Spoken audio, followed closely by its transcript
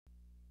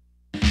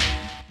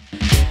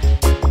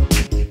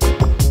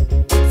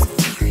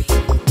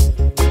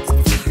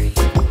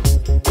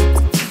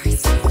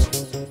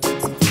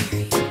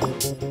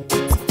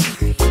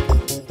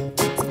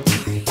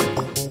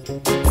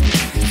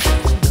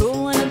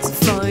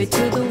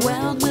safari to the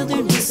wild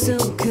wilderness. So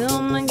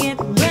come and get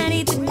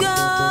ready to go.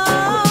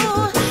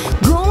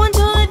 Going to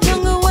the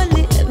jungle where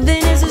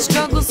living is a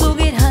struggle. So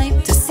get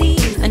hyped to see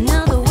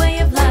another way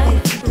of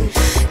life.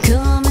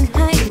 Come and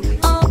hike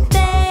all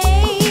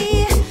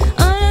day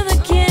under the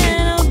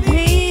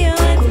canopy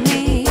with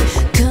me.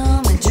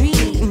 Come and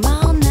dream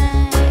all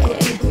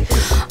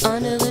night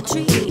under the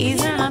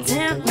trees in a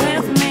tent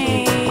with me.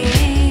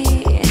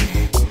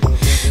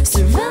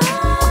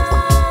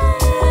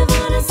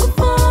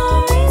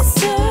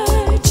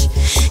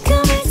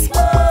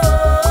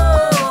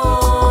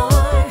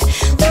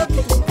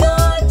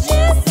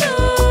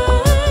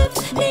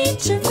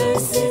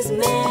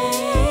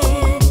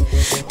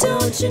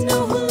 You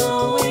know who'll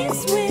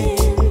always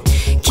win.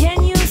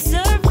 Can you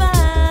survive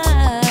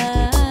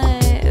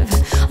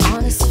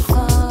on a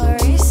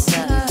safari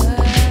search?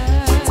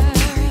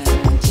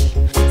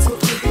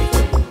 Safari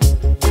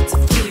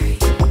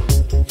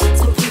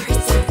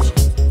search.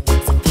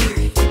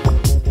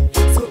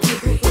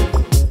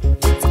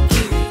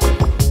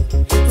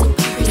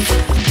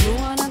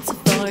 Going on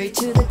safari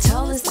to the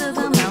tallest of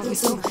the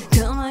mountains. So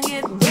come on,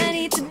 get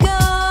ready to go.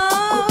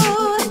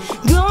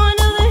 Going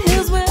to the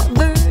hills where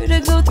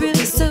vertigo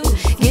thrills. So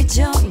get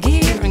your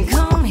gear and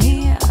come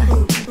here.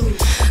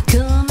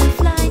 Come and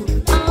fly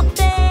all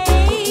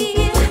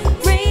day.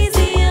 Raise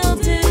the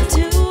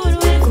altitude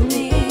with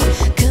me.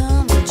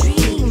 Come and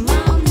dream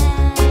all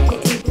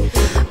night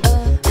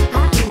up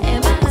high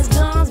by the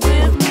stars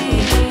with me.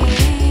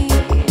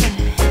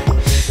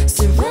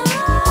 Survive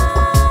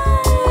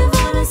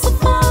on a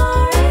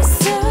safari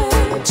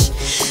search.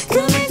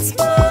 Come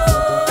explore.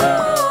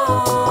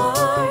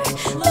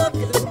 Look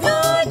at the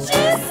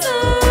gorgeous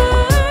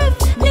earth.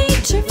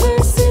 Nature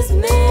versus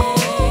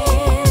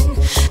man.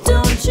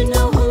 Don't you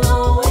know who'll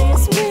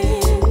always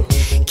win?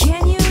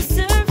 Can you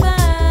survive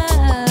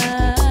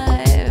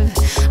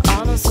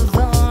on a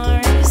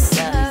safari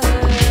search?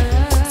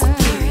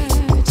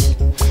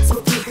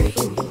 Safari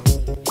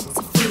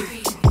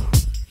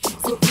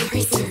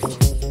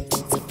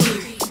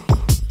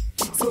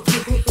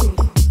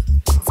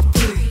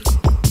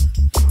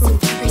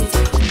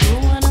search.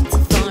 Going on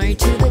safari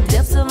to the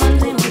depths of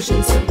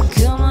emotions. So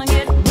come on,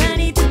 get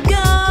ready to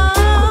go.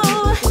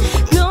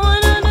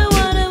 Going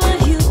underwater where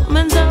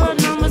humans are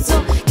outnumbered. So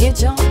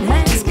get your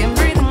mask and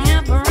breathing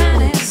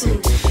apparatus.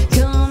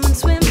 Come and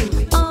swim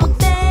all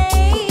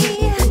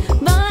day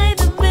by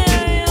the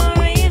barrier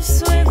reefs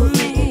with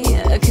me.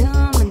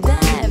 Come and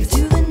dive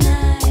to the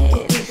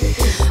night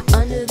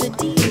under the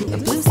deep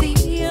blue sea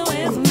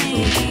with me.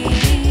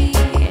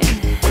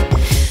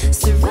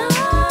 Survive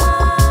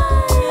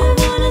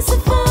on a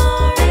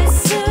safari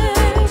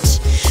search.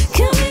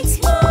 Come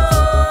explore.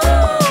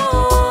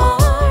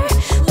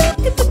 Look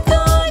at the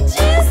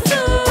gorgeous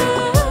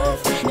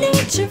earth.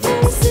 Nature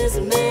versus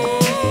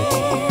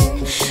man.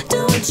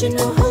 Don't you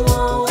know who'll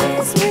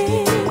always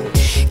win?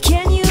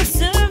 Can you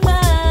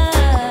survive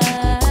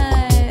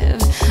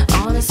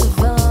on a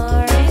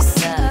safari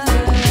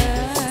search?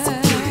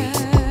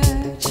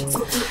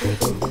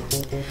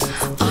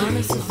 On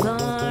a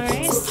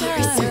safari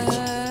search.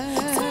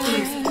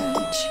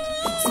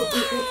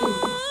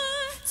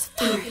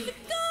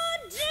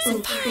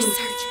 Safari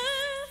search.